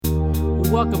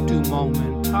welcome to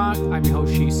Moment Talk. I'm your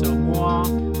host Shiso Moa.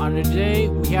 On today,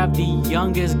 we have the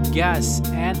youngest guest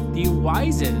and the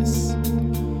wisest.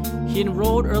 He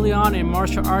enrolled early on in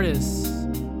martial arts,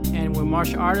 and when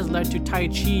martial arts led to Tai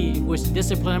Chi, which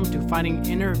disciplined him to finding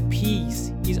inner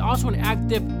peace. He's also an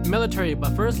active military,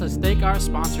 but first, let's thank our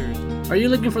sponsors. Are you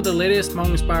looking for the latest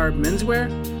Hmong-inspired menswear?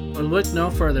 Well, look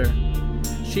no further.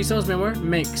 Shiso's Menswear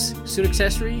makes suit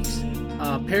accessories,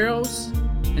 apparels,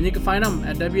 and you can find them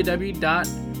at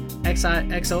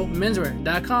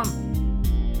www.xixomenswear.com.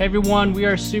 Hey everyone, we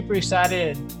are super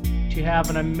excited to have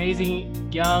an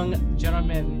amazing young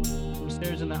gentleman who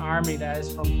serves in the Army that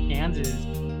is from Kansas.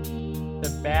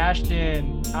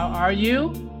 Sebastian, how are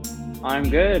you? I'm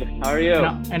good. How are you?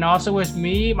 And also with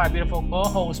me, my beautiful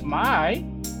co-host, Mai.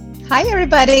 Hi,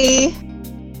 everybody.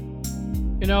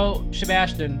 You know,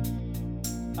 Sebastian,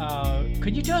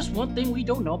 could you tell us one thing we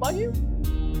don't know about you?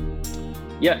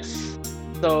 Yes.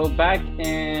 So back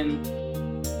in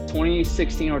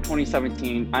 2016 or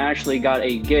 2017, I actually got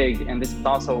a gig, and this is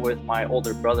also with my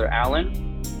older brother, Alan.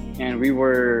 And we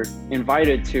were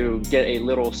invited to get a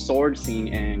little sword scene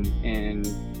in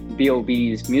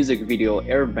B.O.B.'s music video,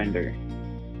 Airbender.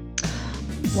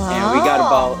 Wow. And we got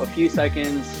about a few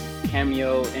seconds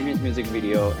cameo in his music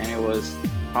video, and it was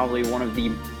probably one of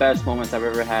the best moments I've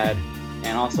ever had,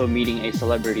 and also meeting a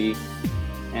celebrity.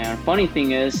 And funny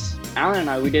thing is, Alan and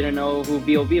I, we didn't know who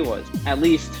B.O.B. was, at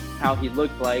least how he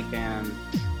looked like and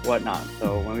whatnot.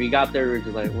 So when we got there, we were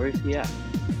just like, where's he at?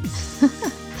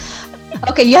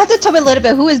 Okay, you have to tell me a little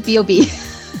bit, who is B.O.B.?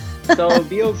 So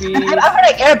B.O.B. I've heard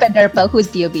like Airbender, but who's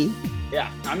B.O.B.? Yeah,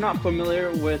 I'm not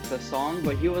familiar with the song,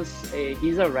 but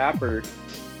he's a rapper,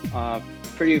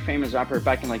 pretty famous rapper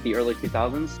back in like the early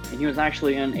 2000s. And he was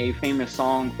actually in a famous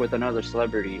song with another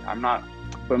celebrity. I'm not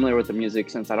familiar with the music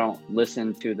since I don't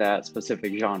listen to that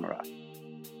specific genre.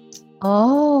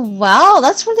 Oh, wow,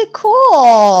 that's really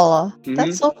cool. Mm-hmm.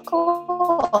 That's so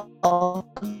cool.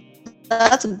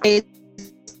 That's great.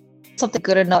 Something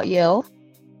good about you.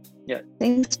 Yeah.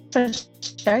 Thanks for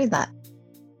sharing that.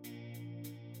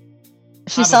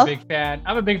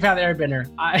 I'm a big fan of Airbender.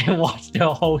 I watched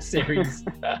the whole series.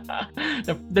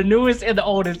 the newest and the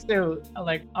oldest too.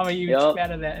 I'm a huge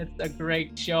fan of that. It's a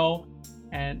great show,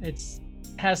 and it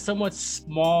has so much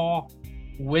small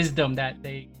wisdom that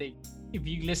they if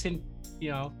you listen,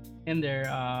 in their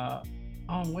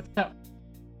what's that?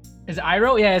 Is it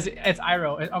Iroh? Yeah, it's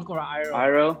Iroh. It's Uncle Iroh.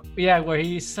 Iroh? Yeah, where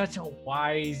he's such a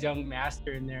wise young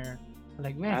master in there. I'm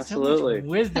like, man, absolutely. So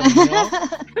much wisdom,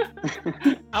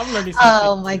 I'm learning something.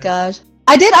 Oh my gosh.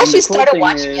 I did actually started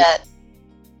watching it.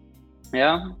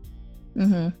 Yeah?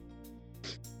 Mm-hmm.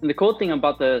 And the cool thing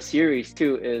about the series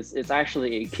too is it's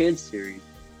actually a kids series,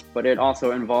 but it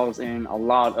also involves in a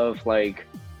lot of like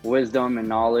wisdom and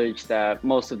knowledge that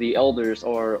most of the elders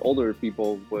or older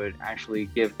people would actually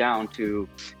give down to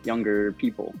younger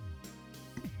people.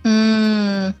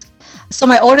 So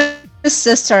my older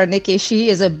sister, Nikki, she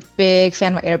is a big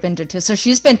fan of Airbender too. So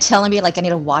she's been telling me like I need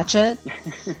to watch it.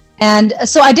 And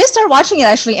so I did start watching it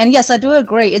actually. And yes, I do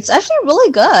agree. It's actually really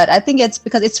good. I think it's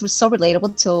because it's so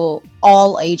relatable to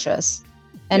all ages.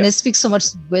 And it speaks so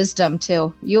much wisdom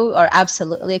too. You are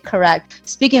absolutely correct.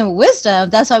 Speaking of wisdom,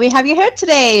 that's why we have you here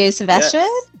today, Sebastian.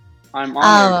 Yes, I'm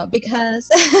honored. Because,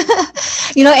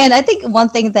 and I think one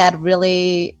thing that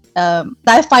really that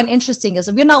I find interesting is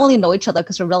we not only know each other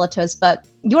because we're relatives, but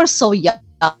you're so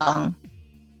young.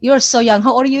 You're so young.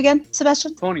 How old are you again,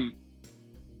 Sebastian? 20.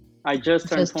 I just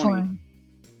turned 20.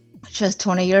 Just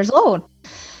 20 years old.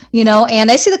 And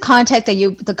I see the context that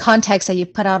you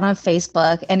put out on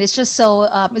Facebook, and it's just so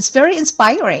it's very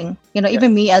inspiring.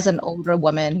 Even me as an older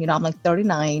woman, I'm like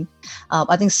 39.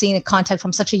 I think seeing the contact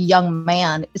from such a young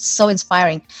man, it's so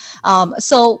inspiring.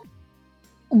 So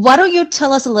why don't you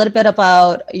tell us a little bit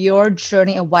about your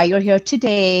journey and why you're here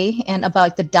today, and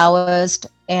about the Taoist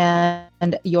and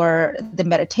the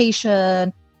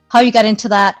meditation, how you got into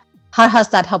that, how has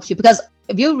that helped you? Because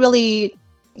if you really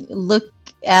look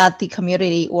at the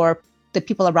community or the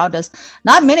people around us,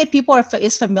 not many people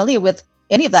is familiar with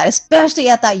any of that, especially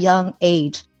at that young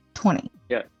age, 20.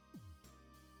 Yeah.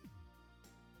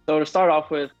 So to start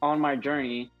off with, on my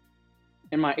journey,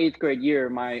 in my 8th grade year,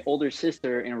 my older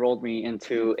sister enrolled me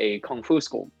into a Kung Fu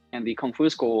school, and the Kung Fu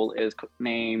school is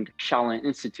named Shaolin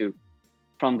Institute.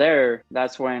 From there,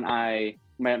 that's when I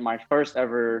met my first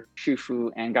ever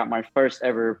Shifu and got my first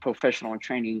ever professional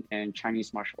training in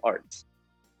Chinese martial arts.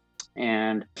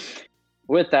 And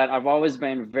with that, I've always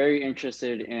been very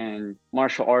interested in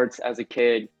martial arts as a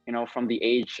kid, from the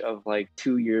age of like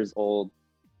 2 years old.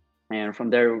 And from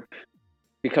there,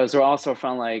 because we're also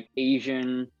from like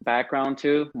Asian background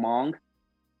too, Hmong.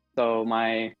 So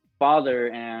my father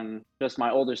and just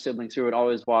my older siblings who would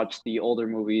always watch the older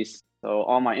movies. So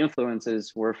all my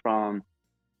influences were from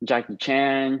Jackie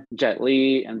Chan, Jet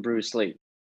Li, and Bruce Lee.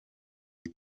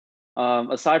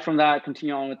 Aside from that,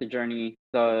 continue on with the journey.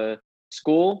 The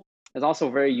school is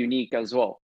also very unique as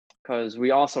well, because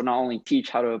we also not only teach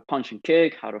how to punch and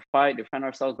kick, how to fight, defend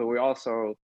ourselves, but we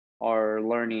also are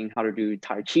learning how to do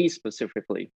Tai Chi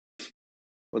specifically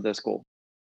with the school.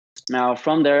 Now,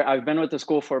 from there, I've been with the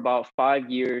school for about 5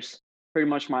 years, pretty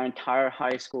much my entire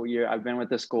high school year. I've been with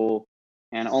the school,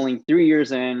 and only 3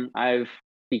 years in, I've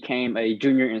became a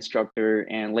junior instructor,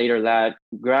 and later that,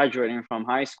 graduating from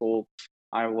high school,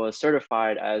 I was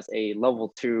certified as a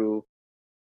level 2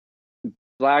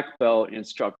 black belt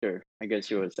instructor, I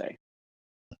guess you would say.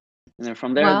 And then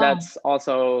from there, Wow. that's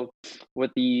also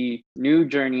with the new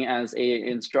journey as a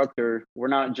instructor, we're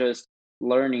not just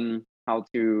learning how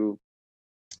to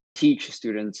teach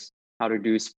students how to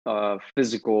do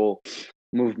physical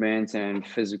movements and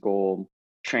physical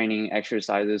training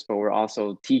exercises, but we're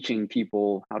also teaching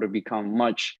people how to become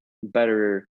much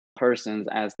better persons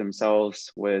as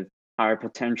themselves with higher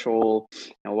potential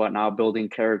and whatnot, building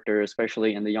character,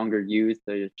 especially in the younger youth,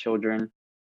 the children.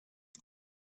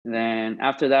 And then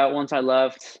after that, once I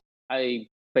left, I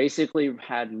basically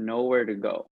had nowhere to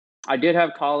go. I did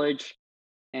have college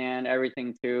and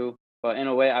everything too, but in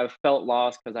a way, I felt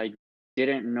lost because I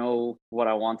didn't know what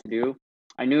I want to do.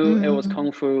 I knew it was Mhm.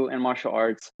 kung fu and martial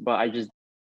arts, but I just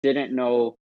didn't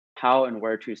know how and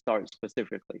where to start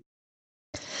specifically.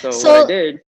 So what I So,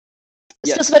 did,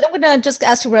 so, yes. so I'm gonna just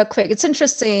ask you real quick. It's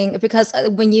interesting because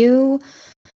when you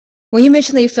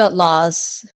mentioned that you felt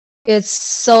lost, it's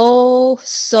so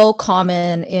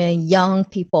common in young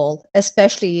people,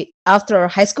 especially after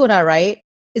high school now, right?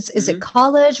 Is it hmm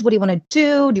college? What do you want to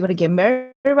do? Do you want to get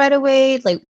married right away?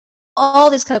 Like all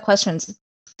these kind of questions.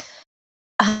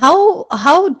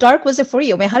 How dark was it for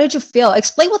you? I mean, how did you feel?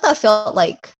 Explain what that felt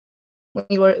like when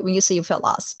you say you felt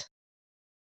lost.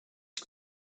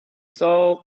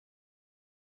 So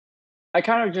I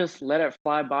kind of just let it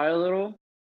fly by a little.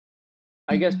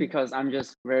 I guess Mhm. because I'm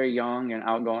just very young and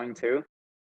outgoing too.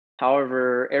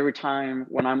 However, every time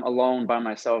when I'm alone by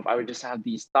myself, I would just have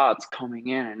these thoughts coming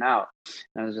in and out.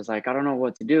 And I was just like, I don't know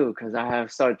what to do because I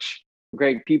have such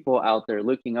great people out there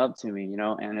looking up to me,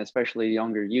 and especially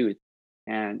younger youth.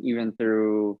 And even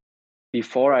through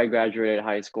before I graduated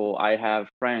high school, I have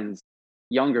friends,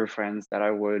 younger friends that I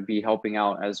would be helping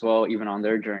out as well, even on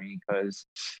their journey, because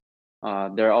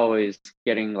they're always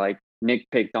getting like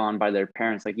nitpicked on by their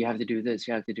parents, like, you have to do this,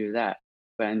 you have to do that.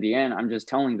 But in the end, I'm just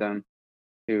telling them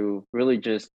to really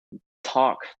just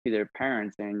talk to their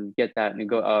parents and get that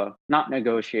not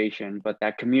negotiation, but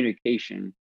that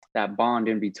communication, that bond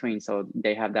in between, so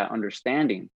they have that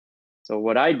understanding. So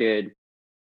what I did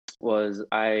was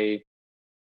I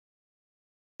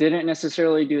didn't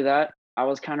necessarily do that. I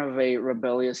was kind of a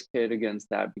rebellious kid against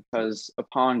that because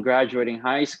upon graduating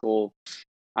high school,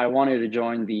 I wanted to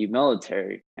join the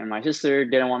military, and my sister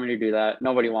didn't want me to do that.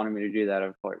 Nobody wanted me to do that,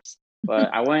 of course.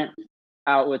 But I went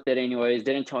out with it anyways,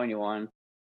 didn't tell anyone.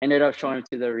 Ended up showing up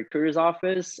to the recruiter's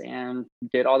office and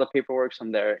did all the paperwork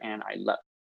from there, and I left.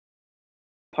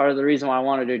 Part of the reason why I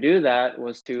wanted to do that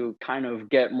was to kind of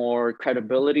get more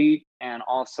credibility and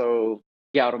also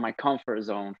get out of my comfort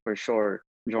zone for sure,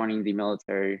 joining the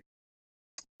military.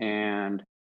 And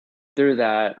through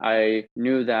that, I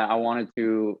knew that I wanted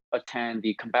to attend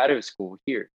the combative school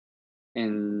here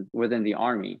in within the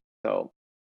army. So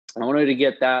I wanted to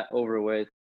get that over with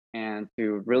and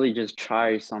to really just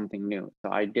try something new.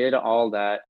 So I did all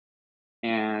that.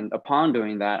 And upon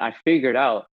doing that, I figured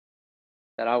out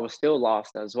that I was still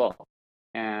lost as well.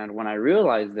 And when I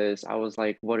realized this, I was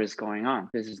like, what is going on?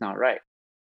 This is not right,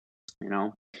 you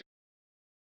know?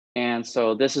 And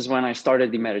so this is when I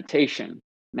started the meditation.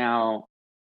 Now,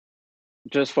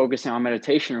 just focusing on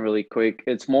meditation really quick,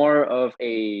 it's more of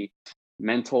a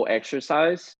mental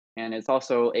exercise and it's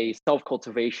also a self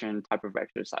cultivation type of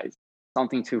exercise,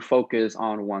 something to focus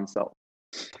on oneself.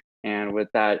 And with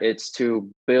that, it's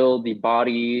to build the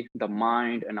body, the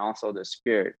mind, and also the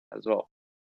spirit as well.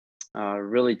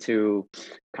 Really to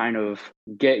kind of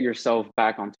get yourself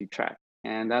back onto track.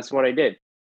 And that's what I did.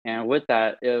 And with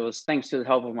that, it was thanks to the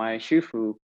help of my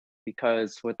Shufu,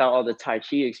 because without all the Tai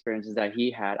Chi experiences that he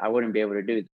had, I wouldn't be able to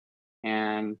do it.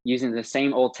 And using the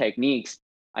same old techniques,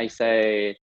 I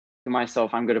say to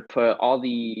myself, I'm going to put all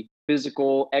the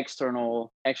physical,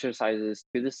 external exercises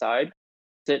to the side,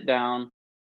 sit down,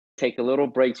 take a little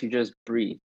break to just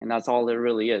breathe. And that's all it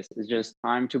really is. It's just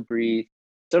time to breathe,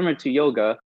 similar to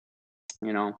yoga,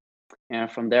 you know.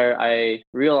 And from there, I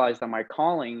realized that my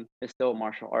calling is still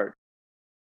martial art.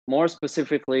 more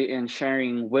specifically in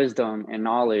sharing wisdom and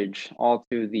knowledge all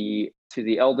to the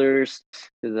elders,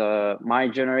 to the my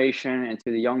generation, and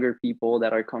to the younger people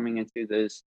that are coming into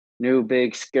this new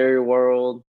big scary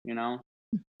world, you know.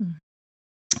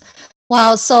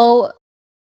 Wow. So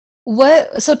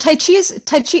what? So Tai Chi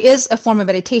is a form of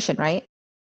meditation, right?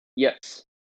 Yes.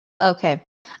 Okay.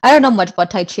 I don't know much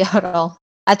about Tai Chi at all.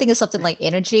 I think it's something like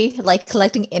energy, like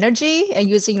collecting energy and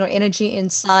using your energy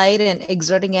inside and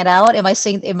exerting it out. Am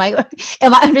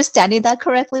I understanding that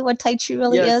correctly, what Tai Chi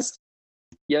really is? Yes.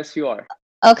 Yes, you are.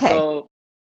 Okay. So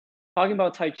talking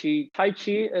about Tai Chi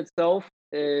itself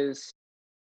is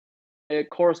it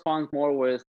corresponds more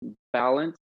with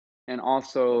balance, and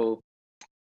also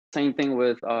same thing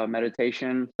with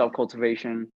meditation, self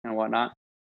cultivation, and whatnot.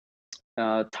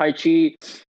 Tai Chi,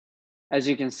 as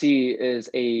you can see, is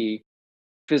a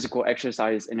physical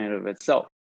exercise in and of itself.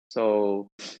 So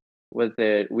with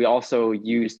it, we also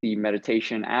use the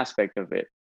meditation aspect of it.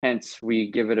 Hence, we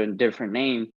give it a different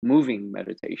name, moving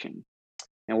meditation.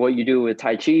 And what you do with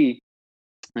Tai Chi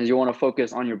is you want to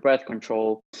focus on your breath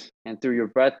control. And through your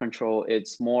breath control,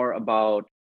 it's more about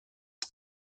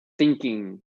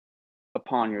thinking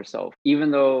upon yourself,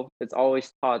 even though it's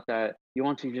always taught that you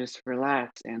want to just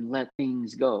relax and let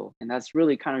things go. And that's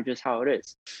really kind of just how it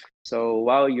is. So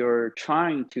while you're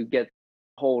trying to get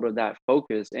hold of that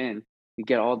focus in, you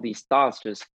get all these thoughts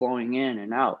just flowing in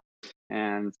and out.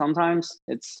 And sometimes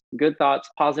it's good thoughts,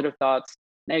 positive thoughts,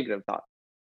 negative thoughts.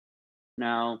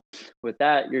 Now, with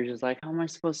that, you're just like, how am I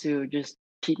supposed to just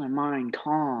keep my mind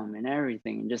calm and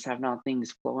everything and just have now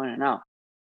things flow in and out?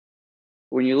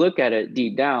 When you look at it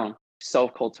deep down,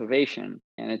 self cultivation,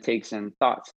 and it takes in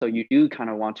thoughts. So you do kind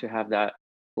of want to have that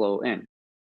flow in.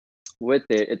 With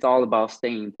it, it's all about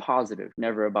staying positive,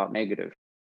 never about negative.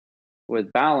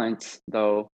 With balance,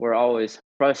 though, we're always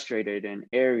frustrated in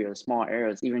areas, small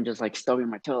areas, even just like stubbing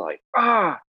my toe, like,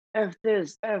 F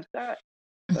this, F that.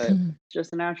 But it's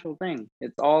just a natural thing.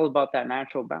 It's all about that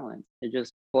natural balance. It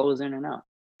just flows in and out,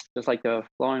 just like the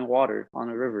flowing water on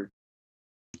a river.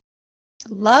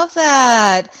 Love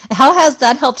that. How has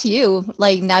that helped you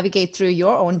like navigate through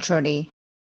your own journey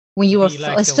when you were Be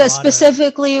like the water.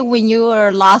 specifically when you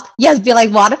were lost? Yes, be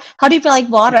like water. How do you feel like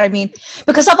water? I mean,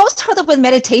 because I've always heard of with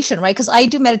meditation, right? Because I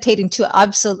do meditating too.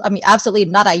 Absolutely, I mean, absolutely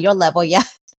not at your level yet.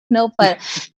 No, but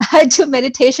I do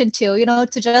meditation too.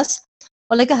 To just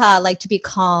like to be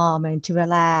calm and to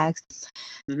relax.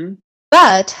 Hmm.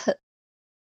 But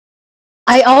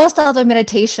I always thought with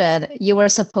meditation, you are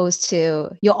supposed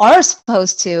to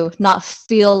not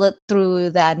feel it through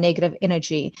that negative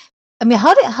energy. I mean,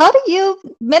 how do you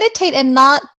meditate and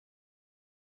not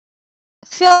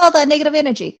feel that negative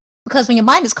energy? Because when your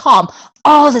mind is calm,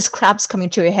 all this crap's coming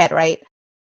to your head, right?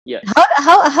 Yes.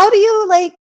 How do you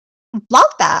like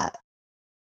block that?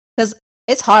 Because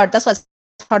it's hard. That's why it's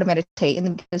hard to meditate,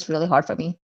 and it's really hard for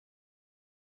me.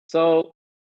 So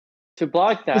to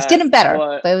block It's that, getting better,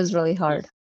 what, but it was really hard.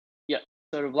 yeah,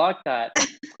 so to block that,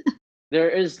 there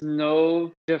is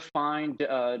no defined,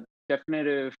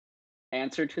 definitive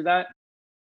answer to that.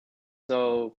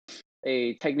 So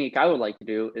a technique I would like to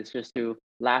do is just to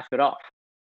laugh it off.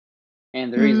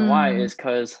 And the reason why Mm, is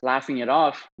because laughing it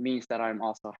off means that I'm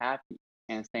also happy.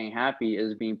 And staying happy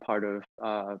is being part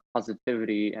of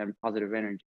positivity and positive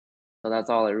energy. So that's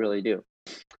all I really do.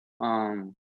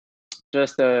 Um,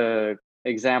 just a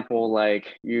example,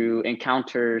 like you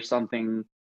encounter something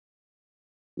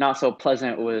not so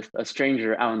pleasant with a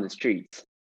stranger out in the streets.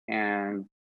 And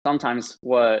sometimes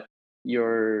what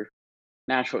your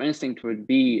natural instinct would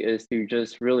be is to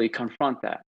just really confront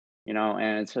that,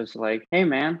 and it's just like, hey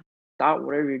man, stop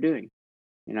whatever you're doing,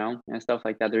 and stuff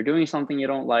like that. They're doing something you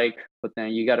don't like, but then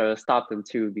you gotta stop them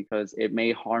too because it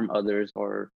may harm others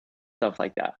or stuff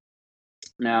like that.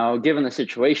 Now, given the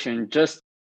situation, just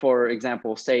for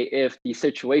example, say if the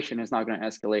situation is not going to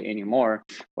escalate anymore,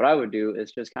 what I would do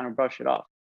is just kind of brush it off.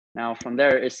 Now, from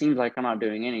there, it seems like I'm not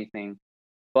doing anything,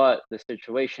 but the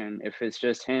situation, if it's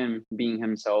just him being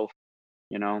himself,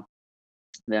 you know,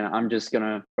 then I'm just going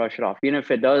to brush it off. Even if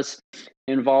it does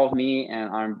involve me and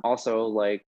I'm also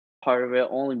like part of it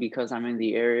only because I'm in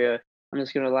the area, I'm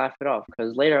just going to laugh it off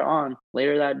because later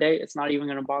that day, it's not even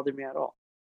going to bother me at all.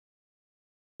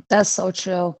 that's so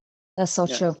true. That's so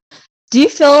Yeah. true. Do you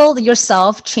feel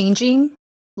yourself changing,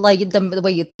 like the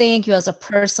way you think, you as a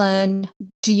person?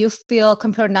 Do you feel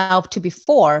compared now to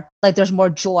before, like there's more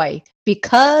joy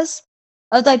because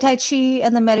of the Tai Chi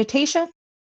and the meditation?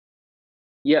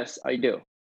 Yes, I do.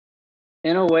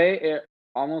 In a way, it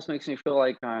almost makes me feel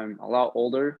like I'm a lot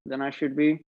older than I should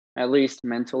be, at least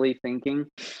mentally thinking,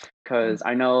 because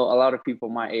I know a lot of people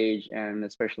my age and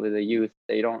especially the youth,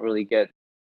 they don't really get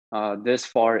this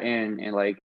far in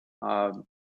like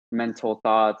mental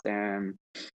thoughts and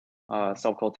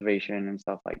self-cultivation and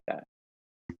stuff like that.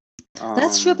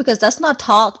 That's true because that's not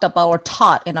talked about or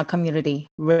taught in our community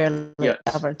rarely Yes,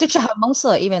 ever.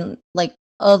 Hmongsa, even like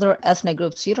other ethnic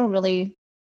groups, you don't really,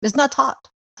 it's not taught.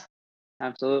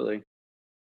 absolutely.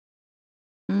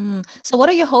 So what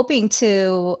are you hoping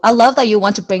to, I love that you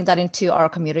want to bring that into our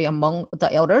community among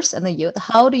the elders and the youth.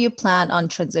 How do you plan on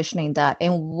transitioning that?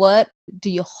 And what do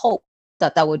you hope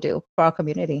that that will do for our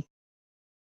community?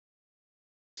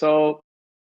 So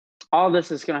all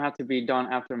this is going to have to be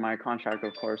done after my contract,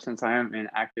 of course, since I am in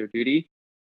active duty.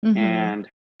 Mm-hmm. And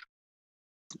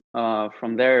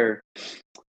from there,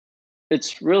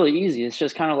 it's really easy. It's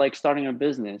just kind of like starting a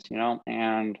business, you know?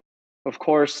 And of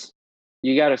course,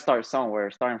 you got to start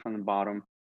somewhere, starting from the bottom.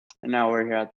 And now we're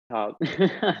here at the top.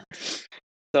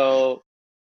 So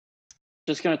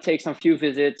just going to take some few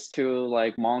visits to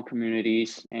like Hmong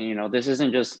communities. And, you know, this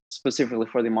isn't just specifically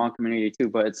for the Hmong community too,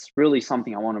 but it's really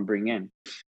something I want to bring in.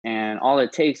 And all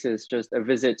it takes is just a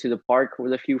visit to the park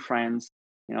with a few friends,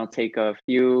 you know, take a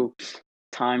few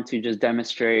time to just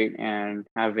demonstrate and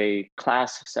have a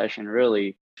class session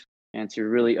really, and to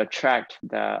really attract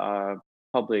that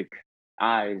public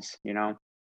eyes, you know.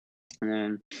 And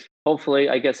then hopefully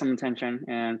I get some attention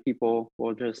and people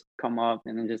will just come up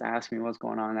and then just ask me what's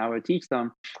going on. I would teach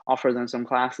them, offer them some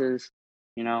classes,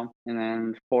 you know. And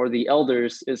then for the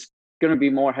elders, it's going to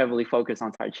be more heavily focused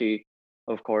on Tai Chi,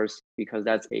 of course, because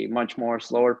that's a much more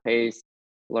slower pace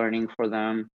learning for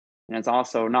them. And it's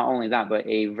also not only that, but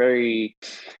a very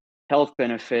health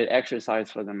benefit exercise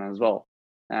for them as well.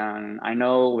 And I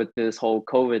know with this whole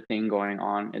COVID thing going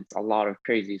on, it's a lot of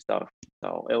crazy stuff.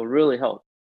 So it will really help.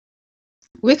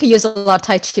 We could use a lot of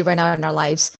Tai Chi right now in our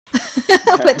lives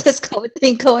with this COVID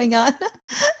thing going on.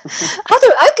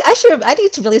 I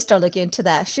need to really start looking into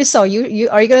that. So you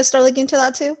are you going to start looking into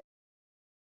that too?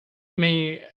 I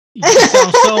mean, you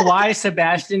sound so wise,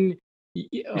 Sebastian.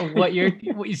 What you're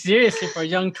seriously for a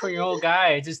young 20-year-old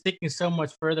guy, just thinking so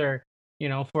much further. You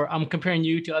know, I'm comparing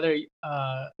you to other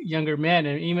younger men,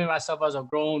 and even myself as a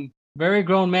very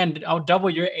grown man. I'll double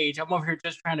your age. I'm over here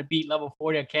just trying to beat level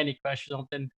 40 at Candy Crush or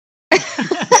something.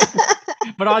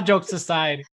 But all jokes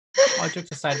aside, but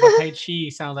Tai Chi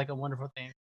sounds like a wonderful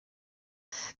thing.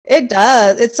 It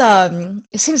does.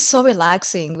 It seems so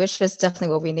relaxing, which is definitely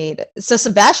what we need. So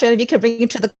Sebastian, if you could bring it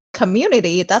to the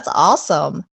community, that's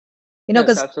awesome. You know, Yes,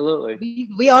 because absolutely.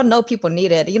 we all know people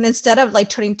need it. You know, instead of like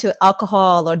turning to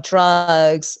alcohol or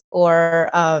drugs or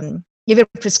even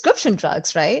prescription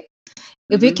drugs, right?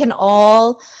 If we can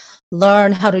all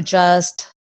learn how to just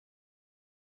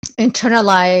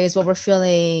internalize what we're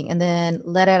feeling and then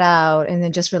let it out and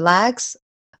then just relax,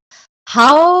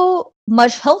 how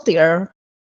much healthier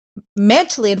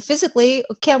mentally and physically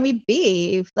can we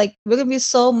be? Like we're gonna be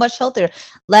so much healthier.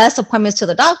 Less appointments to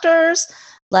the doctors,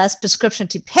 less prescription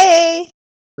to pay,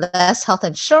 less health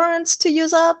insurance to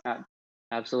use up.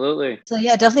 Absolutely. So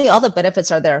yeah, definitely all the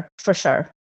benefits are there for sure.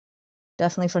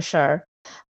 Definitely for sure.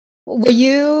 Will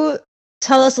you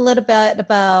tell us a little bit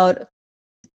about,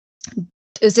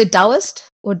 is it Taoist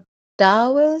or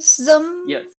Taoism?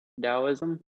 Yes,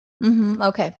 Taoism.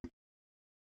 Okay.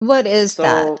 What is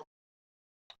that? So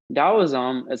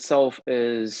Taoism itself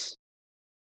is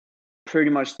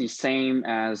pretty much the same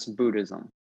as Buddhism.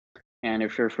 And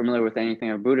if you're familiar with anything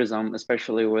of Buddhism,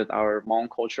 especially with our Hmong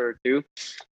culture too,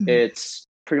 it's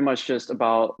pretty much just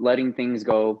about letting things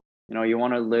go. You know, you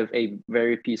want to live a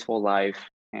very peaceful life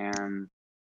and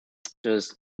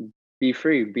just be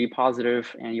free, be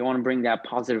positive, and you want to bring that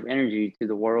positive energy to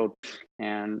the world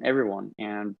and everyone.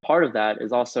 And part of that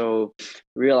is also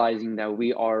realizing that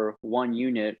we are one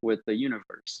unit with the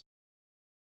universe,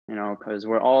 you know, because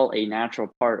we're all a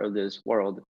natural part of this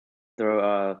world,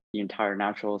 the entire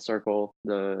natural circle,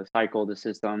 the cycle, the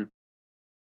system.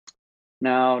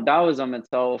 Now, Taoism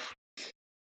itself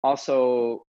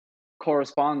also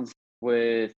corresponds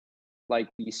with like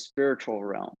the spiritual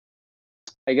realm.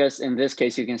 I guess in this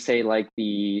case, you can say like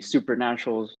the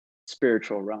supernatural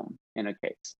spiritual realm in a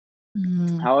case.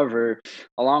 However,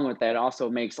 along with that, it also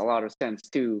makes a lot of sense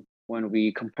too when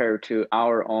we compare to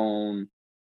our own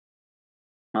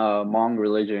Hmong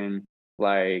religion,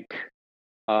 like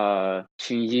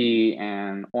Xinyi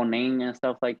and Oning and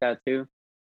stuff like that too.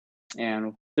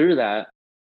 And through that,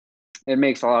 it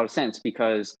makes a lot of sense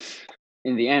because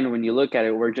in the end, when you look at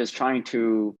it, we're just trying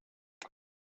to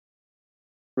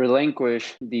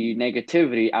relinquish the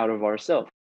negativity out of ourselves,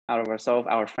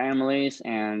 our families,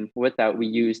 and with that, we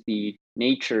use the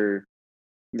nature,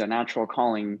 the natural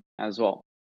calling as well.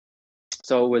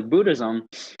 So with Buddhism,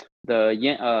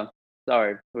 the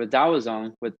with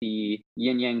Taoism, with the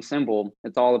yin yang symbol,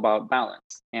 it's all about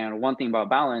balance. And one thing about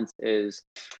balance is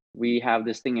we have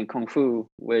this thing in Kung Fu,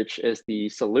 which is the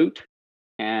salute.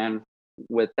 And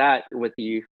with that, with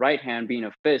the right hand being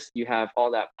a fist, you have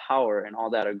all that power and all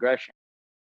that aggression.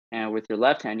 And with your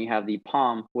left hand, you have the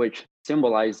palm, which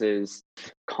symbolizes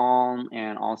calm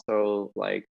and also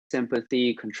like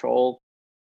sympathy, control.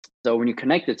 So when you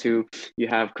connect the two, you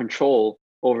have control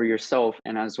over yourself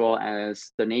and as well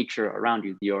as the nature around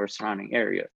you, your surrounding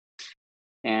area.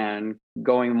 And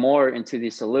going more into the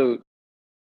salute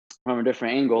from a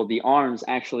different angle, the arms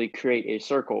actually create a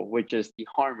circle, which is the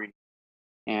harmony.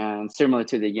 And similar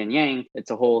to the yin yang,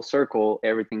 it's a whole circle,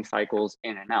 everything cycles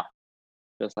in and out,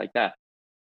 just like that.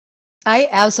 I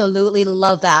absolutely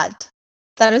love that.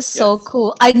 That is so Yes.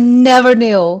 cool. I never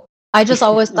knew. I just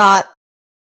always thought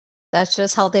that's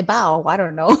just how they bow. I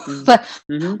don't know. But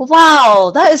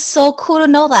wow, that is so cool to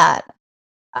know that.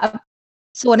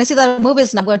 So when I see that in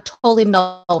movies, I'm going to totally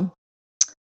know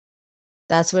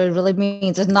that's what it really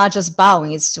means. It's not just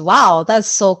bowing. It's wow, that's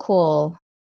so cool.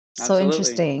 So Absolutely.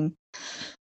 interesting.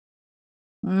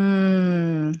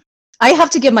 I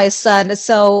have to give my son.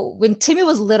 So when Timmy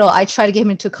was little, I tried to get him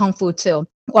into Kung Fu too,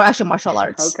 or actually martial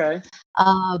arts. Okay.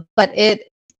 But it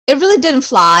really didn't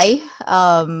fly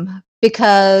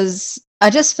because I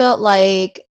just felt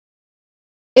like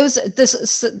it was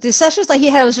the sessions that he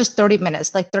had was just 30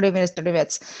 minutes, like 30 minutes, 30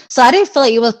 minutes. So I didn't feel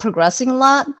like it was progressing a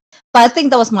lot. But I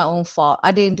think that was my own fault.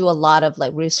 I didn't do a lot of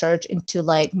like research into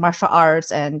like martial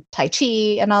arts and Tai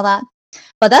Chi and all that.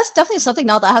 But that's definitely something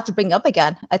now that I have to bring up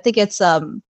again. I think it's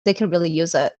they can really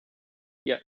use it.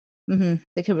 Yeah.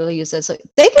 They can really use it. So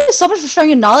thank you so much for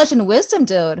sharing your knowledge and wisdom,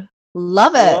 dude.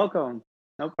 Love it. You're welcome.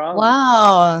 No problem.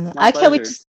 Wow. My I can't wait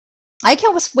pleasure. I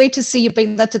can't wait to see you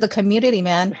bring that to the community,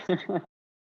 man.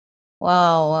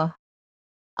 Wow.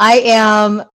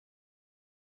 I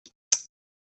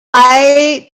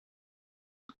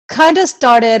kind of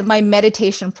started my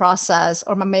meditation process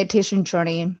or my meditation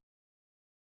journey.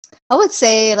 I would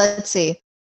say, let's see,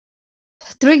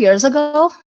 3 years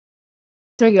ago.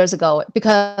 3 years ago,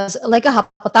 because like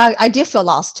I did feel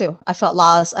lost too. I felt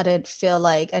lost. I didn't feel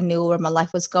like I knew where my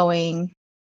life was going.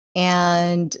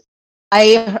 And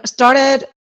I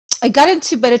got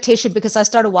into meditation because I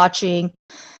started watching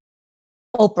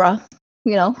Oprah,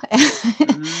 you know,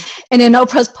 and in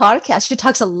Oprah's podcast, she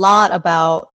talks a lot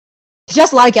about, she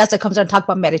has a lot of guests that comes on and talk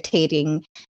about meditating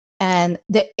and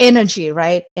the energy,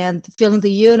 right? And feeling the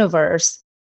universe.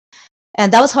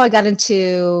 And that was how I got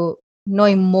into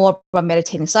knowing more about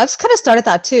meditating. So I've kind of started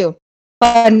that too.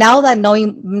 But now that I'm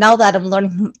learning, now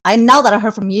that I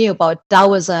heard from you about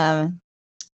Taoism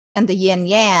and the yin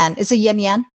yang, is it yin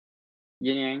yang?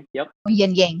 Yin yang, yep. Or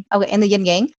yin yang. Okay, and the yin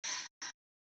yang.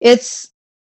 It's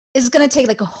gonna take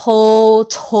like a whole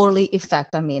totally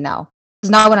effect on me now. Because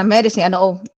now when I'm meditating, I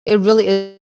know it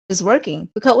really is working.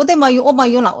 Because wasn't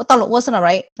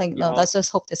right? Like no, let's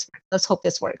hope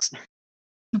this works.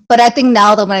 But I think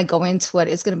now that when I go into it,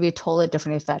 it's going to be a totally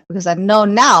different effect because I know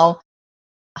now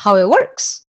how it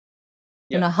works.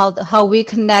 Yeah. You know how we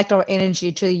connect our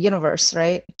energy to the universe,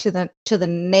 right? To the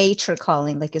nature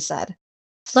calling, like you said,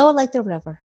 flow like the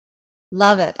river.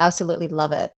 Love it, absolutely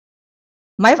love it.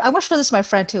 I want to show this to my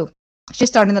friend too. She's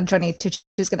starting the journey too.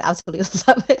 She's going to absolutely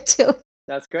love it too.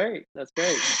 That's great. That's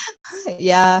great.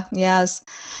 Yeah. Yes.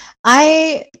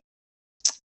 I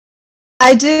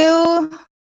do.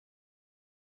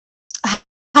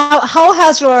 How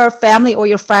has your family or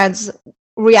your friends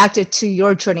reacted to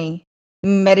your journey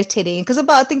meditating? Because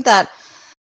I think that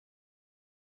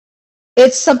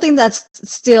it's something that's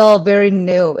still very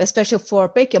new, especially for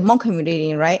Baekhyun Hmong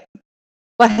community, right?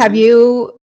 But have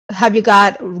you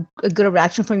got a good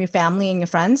reaction from your family and your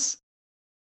friends?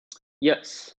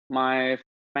 Yes, my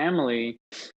family,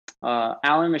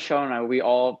 Alan, Michelle, and I, we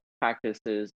all practice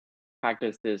this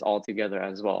all together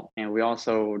as well, and we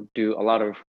also do a lot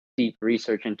of deep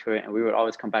research into it, and we would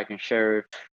always come back and share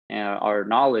our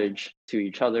knowledge to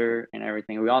each other and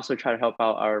everything. We also try to help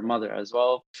out our mother as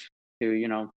well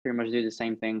to pretty much do the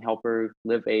same thing, help her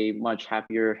live a much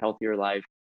happier, healthier life.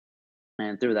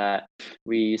 And through that,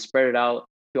 we spread it out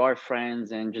to our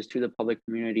friends and just to the public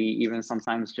community, even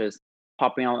sometimes just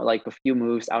popping out like a few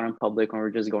moves out in public when we're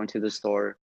just going to the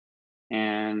store.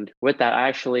 And with that, I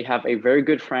actually have a very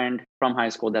good friend from high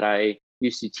school that I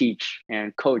used to teach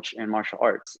and coach in martial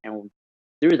arts. And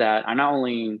through that, I not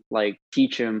only like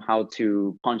teach him how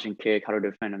to punch and kick, how to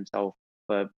defend himself,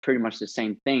 but pretty much the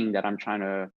same thing that I'm trying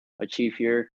to achieve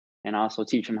here. And I also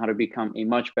teach him how to become a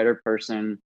much better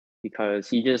person because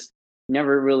he just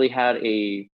never really had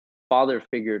a father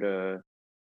figure to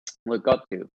look up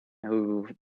to who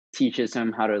teaches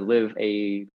him how to live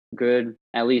a good,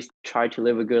 at least try to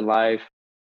live a good life,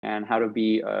 and how to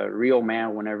be a real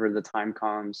man whenever the time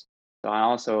comes. So I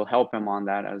also help him on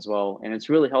that as well, and it's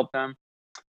really helped him.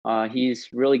 He's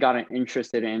really gotten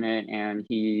interested in it, and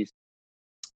he's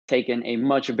taken a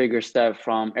much bigger step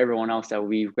from everyone else that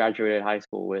we've graduated high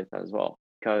school with as well.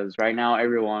 Because right now,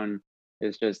 everyone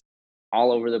is just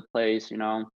all over the place.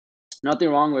 Nothing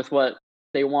wrong with what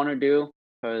they want to do,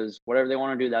 because whatever they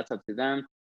want to do, that's up to them.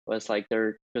 But it's like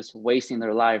they're just wasting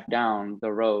their life down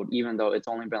the road, even though it's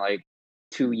only been like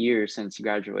 2 years since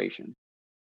graduation.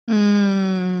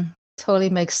 Totally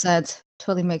makes sense.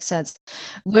 Totally makes sense.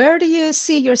 Where do you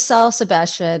see yourself,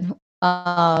 Sebastian,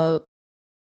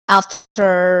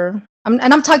 after,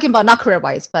 and I'm talking about not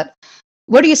career-wise, but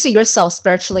where do you see yourself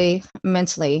spiritually,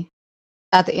 mentally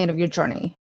at the end of your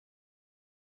journey?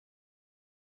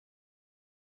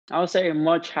 I would say a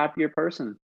much happier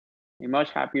person,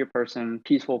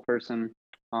 peaceful person.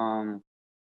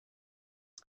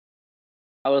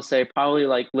 I would say probably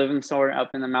like living somewhere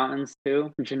up in the mountains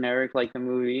too, generic like the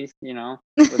movies,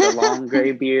 with a long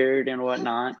gray beard and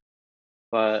whatnot.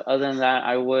 But other than that,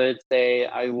 I would say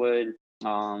I would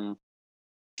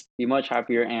be much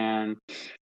happier and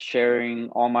sharing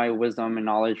all my wisdom and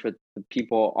knowledge with the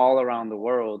people all around the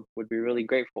world would be really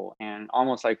grateful, and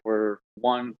almost like we're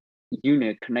one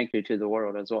unit connected to the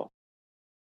world as well.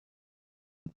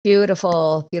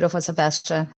 Beautiful, beautiful,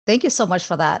 Sebastian. Thank you so much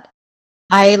for that.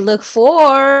 I look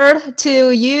forward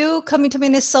to you coming to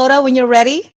Minnesota when you're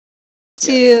ready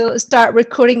to start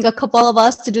recruiting a couple of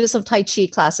us to do some Tai Chi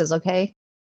classes, okay?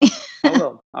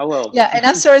 I will. Yeah, and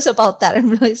I'm serious about that. I'm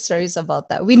really serious about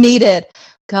that. We need it.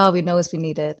 God, we know we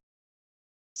need it.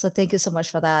 So thank you so much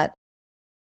for that.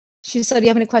 Shiso, do you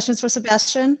have any questions for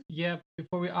Sebastian? Yeah,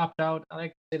 before we opt out, I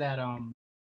like to say that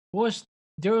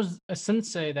there was a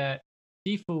sensei that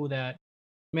Sifu that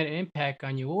made an impact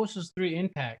on you. What was those 3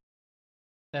 impacts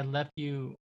that left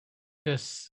you,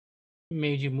 just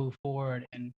made you move forward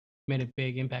and made a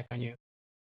big impact on you?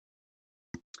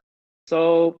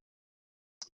 So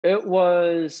it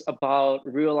was about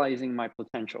realizing my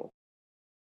potential.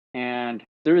 And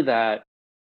through that,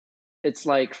 it's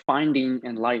like finding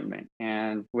enlightenment.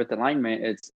 And with enlightenment,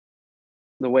 it's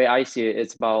the way I see it,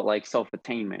 it's about like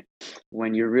self-attainment.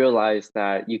 When you realize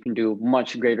that you can do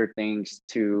much greater things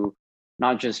to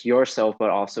not just yourself,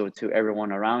 but also to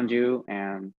everyone around you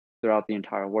and throughout the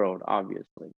entire world,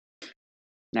 obviously.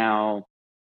 Now,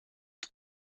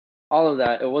 all of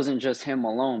that, it wasn't just him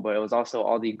alone, but it was also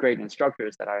all the great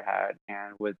instructors that I had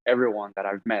and with everyone that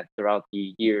I've met throughout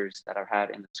the years that I've had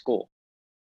in the school.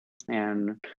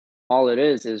 And all it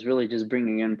is really just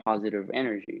bringing in positive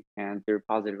energy. And through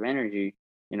positive energy,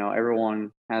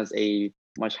 everyone has a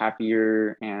much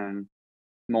happier and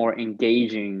more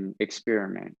engaging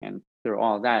experiment. And through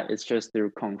all that, it's just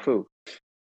through Kung Fu.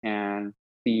 And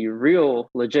the real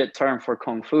legit term for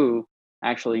Kung Fu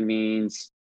actually means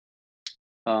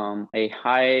a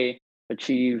high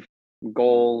achieved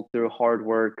goal through hard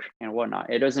work and whatnot.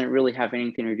 It doesn't really have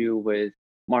anything to do with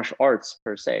martial arts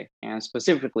per se, and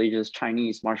specifically just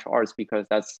Chinese martial arts, because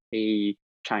that's a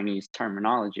Chinese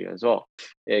terminology as well.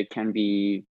 It can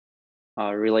be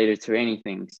related to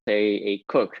anything. Say a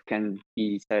cook can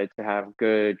be said to have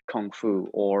good kung fu,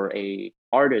 or a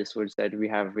artist would said we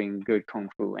having good kung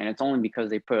fu, and it's only because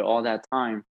they put all that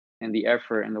time and the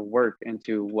effort and the work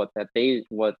into what they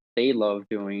love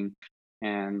doing,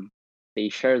 and they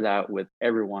share that with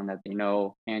everyone that they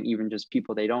know, and even just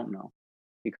people they don't know,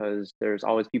 because there's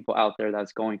always people out there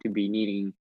that's going to be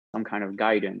needing some kind of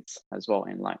guidance as well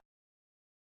in life.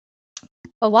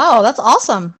 Oh, wow, that's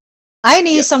awesome. I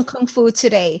need some Kung Fu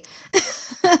today.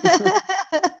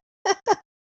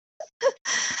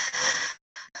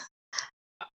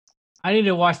 I need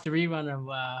to watch the rerun of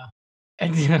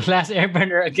Last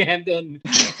Airbender again, then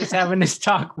just having this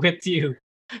talk with you.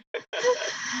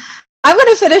 I'm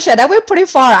going to finish it. I went pretty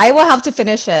far. I will have to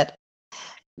finish it.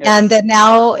 Yeah. And then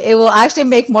now it will actually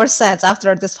make more sense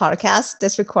after this podcast,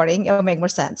 this recording. It will make more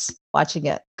sense watching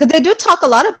it. Because they do talk a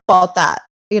lot about that,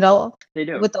 They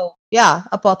do. With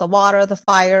about the water, the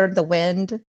fire, the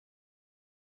wind.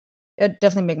 It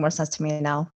definitely makes more sense to me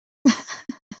now.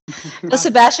 But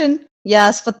Sebastian,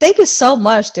 yes, but thank you so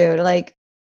much, dude. Like,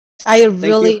 I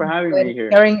really for having me here.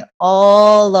 Hearing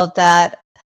all of that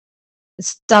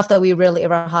stuff that we really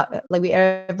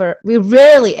we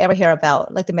rarely ever hear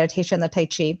about, like the meditation, the Tai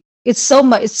Chi. It's so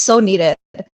much. It's so needed.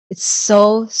 It's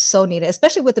so needed,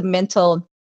 especially with the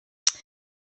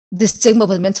stigma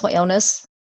with mental illness,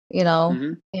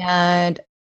 Mm-hmm. and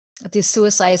the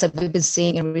suicides that we've been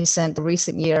seeing in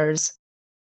recent years.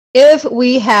 If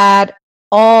we had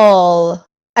all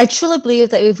I truly believe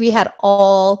that if we had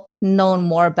all known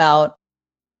more about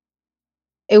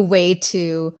a way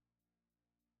to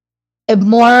a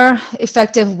more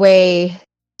effective way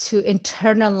to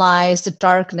internalize the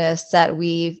darkness that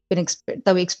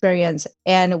that we experience,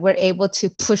 and we're able to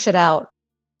push it out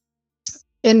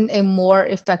in a more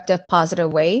effective,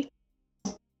 positive way,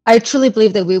 I truly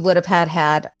believe that we would have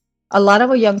had a lot of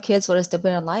our young kids would have still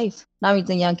been alive. Not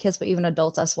even young kids, but even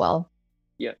adults as well.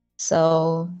 Yeah.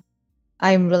 So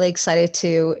I'm really excited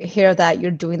to hear that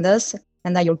you're doing this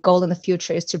and that your goal in the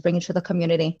future is to bring it to the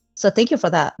community. So thank you for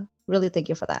that. Really, thank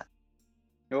you for that.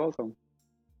 You're welcome.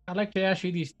 I'd like to ask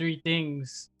you these three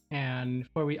things, and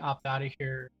before we opt out of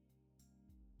here,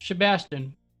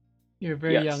 Sebastian, you're a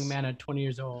very Yes. young man at 20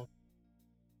 years old.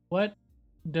 What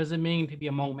does it mean to be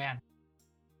a Hmong man?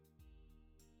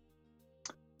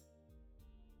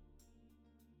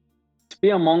 To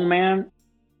be a Hmong man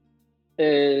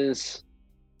is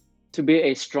to be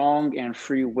a strong and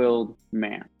free-willed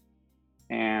man.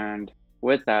 And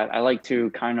with that, I like to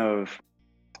kind of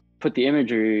put the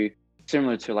imagery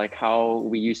similar to like how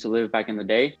we used to live back in the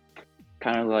day,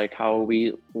 kind of like how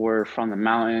we were from the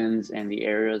mountains and the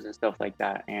areas and stuff like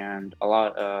that. And a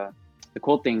lot the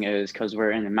cool thing is because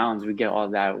we're in the mountains, we get all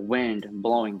that wind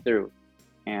blowing through.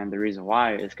 And the reason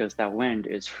why is because that wind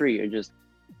is free. It just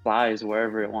flies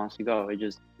wherever it wants to go. It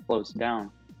just floats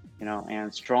down, you know,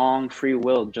 and strong free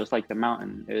will, just like the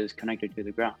mountain, is connected to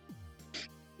the ground.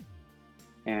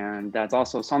 And that's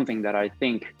also something that I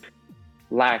think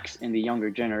lacks in the younger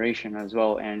generation as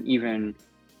well. And even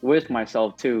with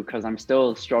myself too, because I'm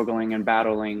still struggling and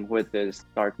battling with this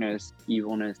darkness,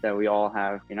 evilness that we all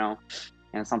have, you know,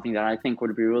 and something that I think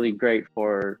would be really great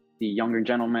for the younger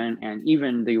gentlemen and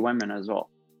even the women as well.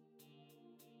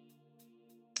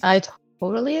 I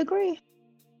totally agree.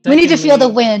 We need to feel the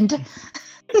wind.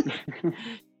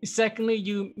 Secondly,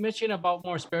 you mentioned about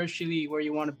more spiritually where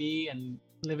you want to be and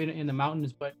living in the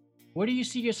mountains, but where do you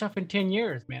see yourself in 10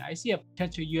 years, man? I see a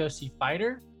potential UFC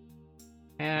fighter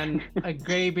and a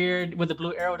gray beard with a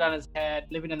blue arrow down his head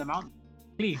living in the mountains.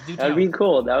 Please do tell. That'd be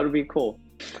cool. That would be cool.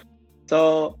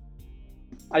 So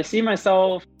I see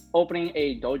myself opening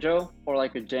a dojo or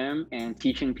like a gym and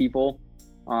teaching people,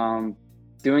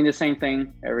 doing the same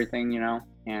thing, everything, you know,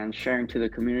 and sharing to the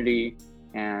community,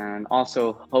 and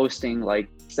also hosting like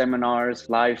seminars,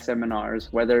 live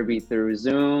seminars, whether it be through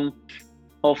Zoom.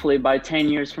 Hopefully by 10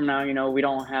 years from now, you know, we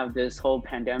don't have this whole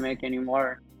pandemic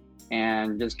anymore,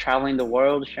 and just traveling the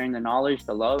world, sharing the knowledge,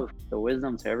 the love, the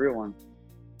wisdom to everyone.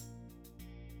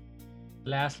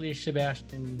 Lastly,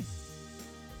 Sebastian,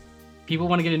 people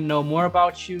want to get to know more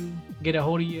about you, get a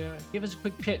hold of you. Give us a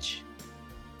quick pitch.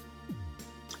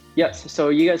 Yes, so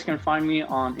you guys can find me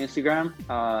on Instagram,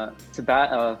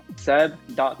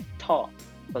 seb.thaw.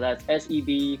 So that's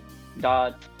seb.thoj,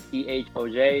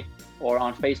 or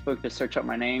on Facebook, just search up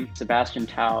my name, Sebastian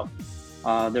Tao.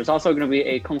 There's also going to be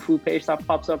a Kung Fu page that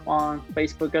pops up on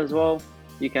Facebook as well.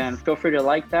 You can feel free to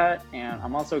like that, and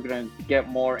I'm also going to get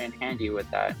more in handy with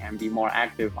that and be more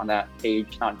active on that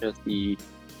page, not just the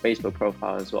Facebook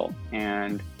profile as well.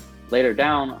 And later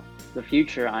down the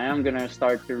future, I am going to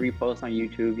start to repost on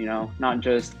YouTube, you know, not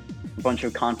just a bunch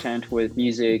of content with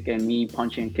music and me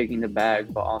punching and kicking the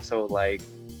bag, but also like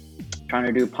trying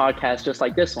to do podcasts just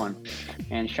like this one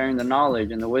and sharing the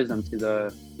knowledge and the wisdom to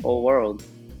the whole world.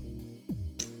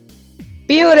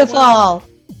 Beautiful.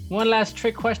 One last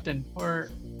trick question.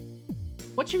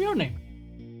 What's your real name?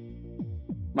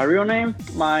 My real name,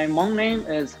 my Hmong name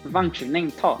is Vang Chi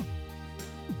Ning To. Well,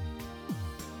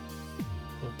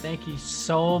 thank you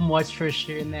so much for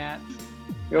sharing that.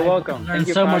 You're welcome. I Thank learned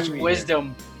you so for much having me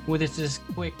wisdom with this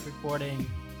quick recording.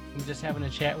 I'm just having a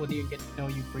chat with you and get to know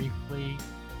you briefly.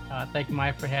 Thank you,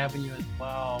 Mike, for having you as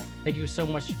well. Thank you so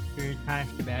much for your time,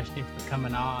 Sebastian, for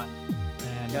coming on.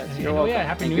 Yes, you're welcome. Yeah,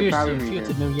 Happy Thank New you Year's for to having you. me It's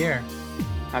a here. new year.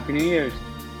 Happy New Year's.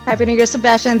 Happy New Year,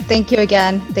 Sebastian. Thank you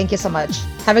again. Thank you so much.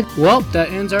 Well, that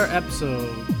ends our episode.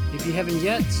 If you haven't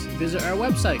yet, visit our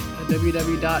website at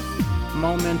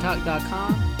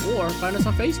www.momentalk.com or find us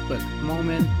on Facebook,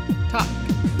 Moment Talk.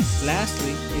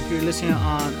 Lastly, if you're listening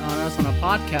on us on a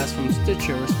podcast from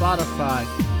Stitcher or Spotify,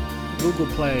 Google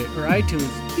Play, or iTunes,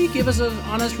 please give us an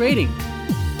honest rating.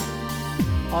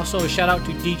 Also, a shout out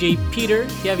to DJ Peter.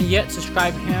 If you haven't yet,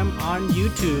 subscribe him on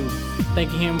YouTube.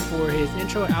 Thanking him for his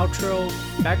intro and outro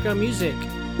background music.